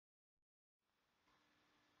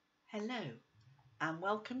Hello and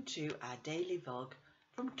welcome to our daily vlog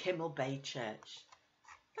from Kimmel Bay Church.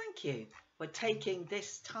 Thank you for taking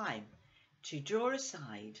this time to draw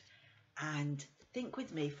aside and think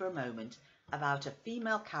with me for a moment about a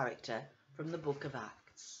female character from the book of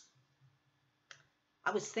Acts.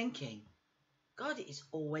 I was thinking, God is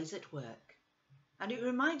always at work, and it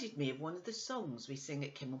reminded me of one of the songs we sing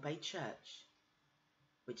at Kimmel Bay Church,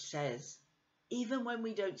 which says, even when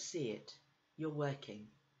we don't see it, you're working.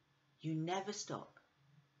 You never stop.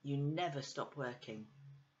 You never stop working.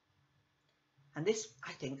 And this,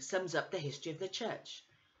 I think, sums up the history of the church,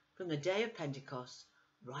 from the day of Pentecost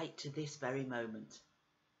right to this very moment.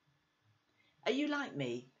 Are you like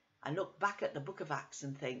me and look back at the book of Acts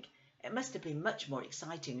and think it must have been much more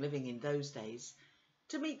exciting living in those days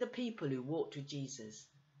to meet the people who walked with Jesus,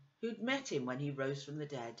 who'd met him when he rose from the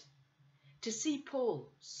dead, to see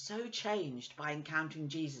Paul so changed by encountering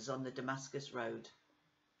Jesus on the Damascus road.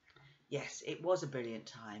 Yes, it was a brilliant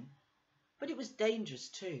time, but it was dangerous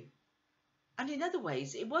too. And in other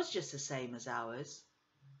ways, it was just the same as ours.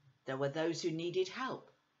 There were those who needed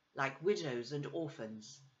help, like widows and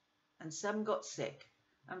orphans, and some got sick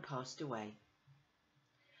and passed away.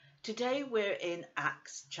 Today we're in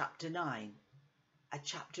Acts chapter 9, a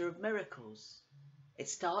chapter of miracles. It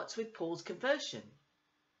starts with Paul's conversion.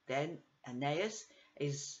 Then Aeneas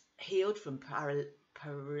is healed from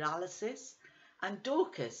paralysis, and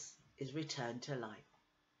Dorcas is returned to life.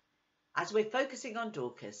 As we're focusing on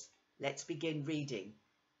Dorcas, let's begin reading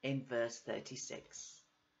in verse 36.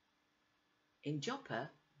 In Joppa,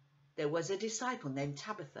 there was a disciple named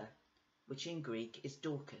Tabitha, which in Greek is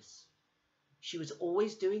Dorcas. She was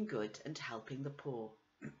always doing good and helping the poor.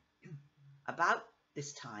 About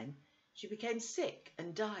this time, she became sick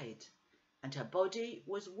and died, and her body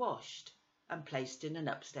was washed and placed in an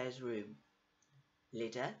upstairs room.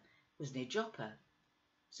 Lydda was near Joppa.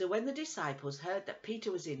 So when the disciples heard that Peter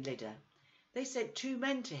was in Lydda, they sent 2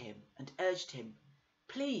 men to him and urged him,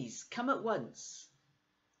 "Please come at once."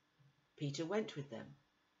 Peter went with them,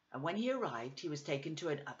 and when he arrived, he was taken to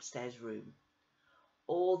an upstairs room.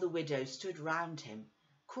 All the widows stood round him,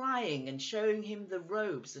 crying and showing him the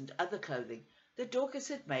robes and other clothing that Dorcas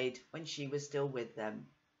had made when she was still with them.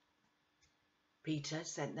 Peter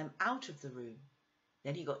sent them out of the room.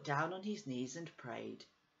 Then he got down on his knees and prayed.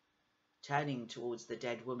 Turning towards the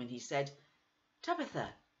dead woman, he said,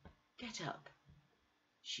 "Tabitha, get up."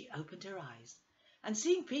 She opened her eyes, and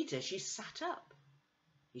seeing Peter, she sat up.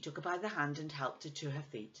 He took her by the hand and helped her to her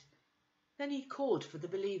feet. Then he called for the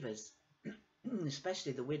believers,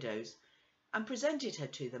 especially the widows, and presented her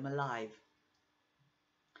to them alive.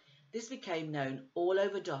 This became known all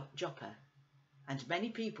over Joppa, and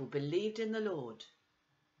many people believed in the Lord.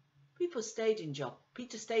 Peter stayed in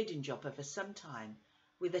Joppa for some time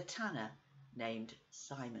with a tanner named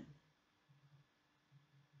Simon.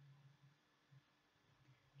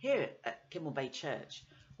 Here at Kimmel Bay Church,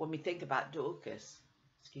 when we think about Dorcas,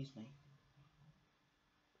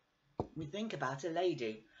 we think about a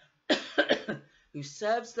lady who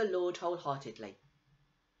serves the Lord wholeheartedly,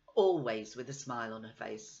 always with a smile on her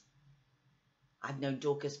face. I've known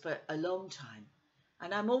Dorcas for a long time,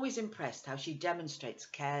 and I'm always impressed how she demonstrates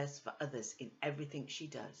cares for others in everything she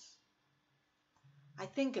does. I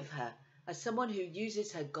think of her as someone who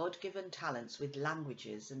uses her God-given talents with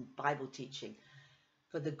languages and Bible teaching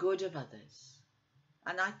for the good of others.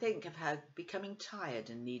 And I think of her becoming tired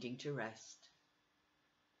and needing to rest.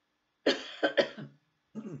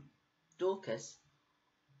 Dorcas,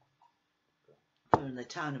 from the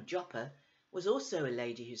town of Joppa, was also a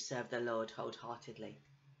lady who served the Lord wholeheartedly.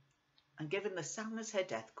 And given the sadness her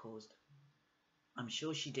death caused, I'm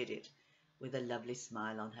sure she did it with a lovely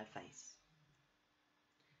smile on her face.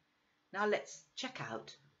 Now let's check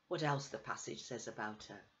out what else the passage says about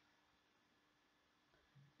her.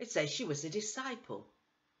 It says she was a disciple.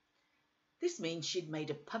 This means she'd made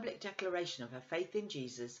a public declaration of her faith in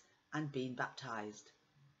Jesus and been baptized.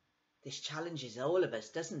 This challenges all of us,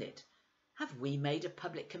 doesn't it? Have we made a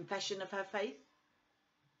public confession of her faith?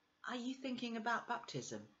 Are you thinking about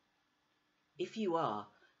baptism? If you are,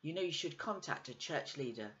 you know you should contact a church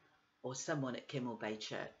leader or someone at Kimmel Bay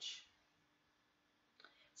Church.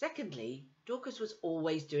 Secondly, Dorcas was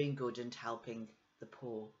always doing good and helping the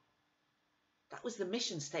poor. That was the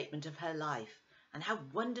mission statement of her life, and how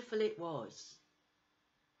wonderful it was.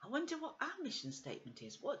 I wonder what our mission statement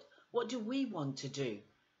is. What do we want to do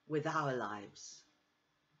with our lives?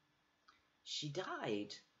 She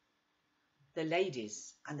died. The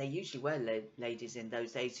ladies, and they usually were ladies in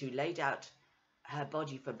those days, who laid out her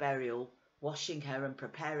body for burial, washing her and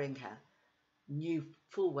preparing her, knew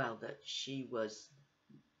full well that she was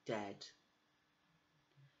dead.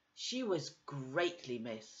 She was greatly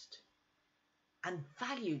missed and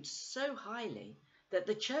valued so highly that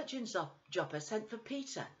the church in Joppa sent for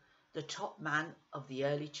Peter, the top man of the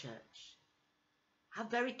early church. How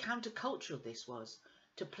very countercultural this was,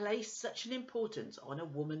 to place such an importance on a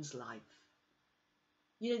woman's life.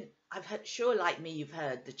 You know, sure, like me, you've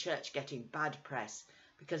heard the church getting bad press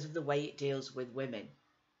because of the way it deals with women.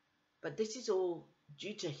 But this is all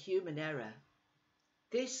due to human error.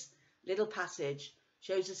 This little passage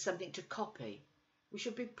shows us something to copy. We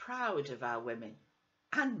should be proud of our women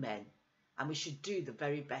and men, and we should do the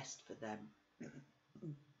very best for them.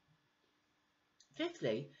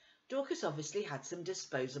 Fifthly, Dorcas obviously had some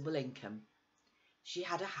disposable income. She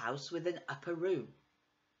had a house with an upper room.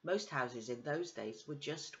 Most houses in those days were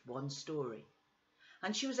just one story.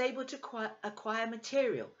 And she was able to acquire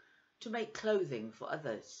material to make clothing for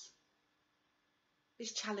others.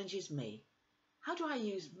 This challenges me. How do I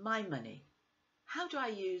use my money? How do I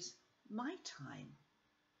use my time?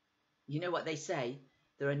 You know what they say,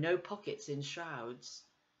 there are no pockets in shrouds.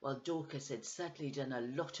 Well, Dorcas had certainly done a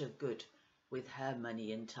lot of good with her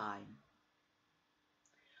money and time.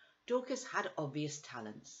 Dorcas had obvious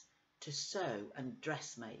talents to sew and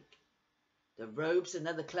dressmake. The robes and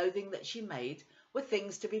other clothing that she made were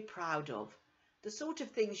things to be proud of, the sort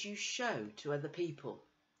of things you show to other people.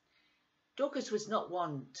 Dorcas was not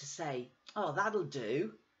one to say, "Oh, that'll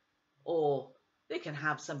do," or "They can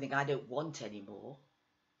have something I don't want anymore."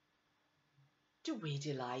 Do we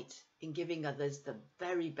delight in giving others the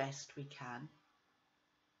very best we can?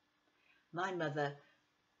 My mother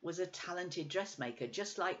was a talented dressmaker,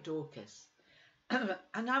 just like Dorcas.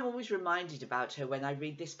 And I'm always reminded about her when I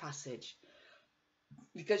read this passage,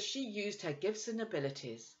 because she used her gifts and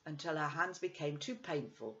abilities until her hands became too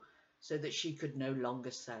painful so that she could no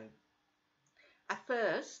longer sew. At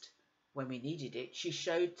first, when we needed it, she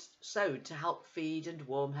sewed to help feed and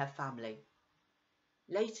warm her family.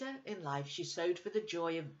 Later in life, she sewed for the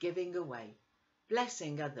joy of giving away,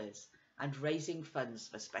 blessing others, and raising funds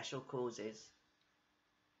for special causes.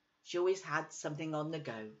 She always had something on the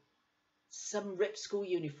go, some ripped school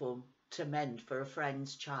uniform to mend for a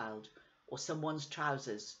friend's child, or someone's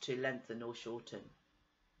trousers to lengthen or shorten.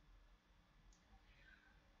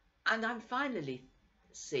 And I finally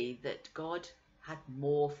see that God had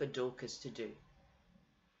more for Dorcas to do.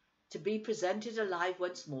 To be presented alive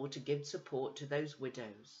once more to give support to those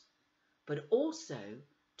widows, but also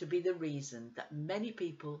to be the reason that many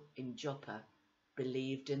people in Joppa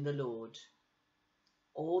believed in the Lord.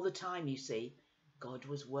 All the time, you see, God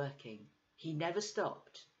was working. He never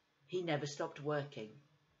stopped. He never stopped working.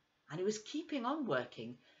 And he was keeping on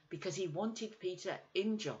working because he wanted Peter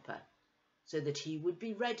in Joppa so that he would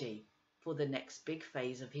be ready for the next big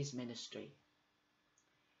phase of his ministry.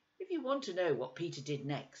 If you want to know what Peter did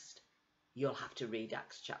next, you'll have to read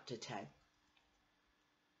Acts chapter 10.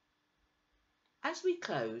 As we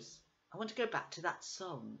close, I want to go back to that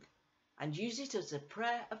song and use it as a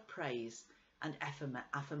prayer of praise and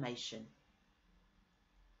affirmation.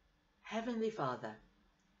 Heavenly Father,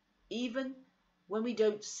 even when we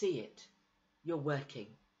don't see it, you're working.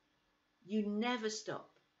 You never stop.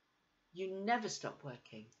 You never stop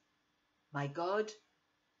working. My God,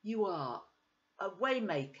 you are a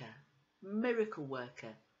waymaker, miracle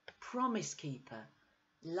worker, promise keeper,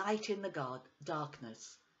 light in the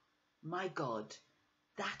darkness. My God,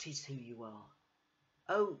 that is who you are.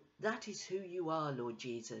 Oh, that is who you are, Lord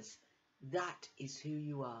Jesus. That is who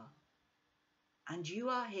you are. And you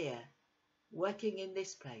are here, working in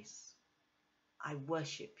this place. I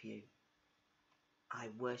worship you. I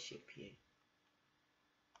worship you.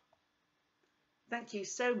 Thank you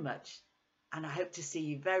so much, and I hope to see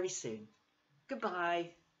you very soon.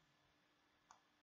 Goodbye.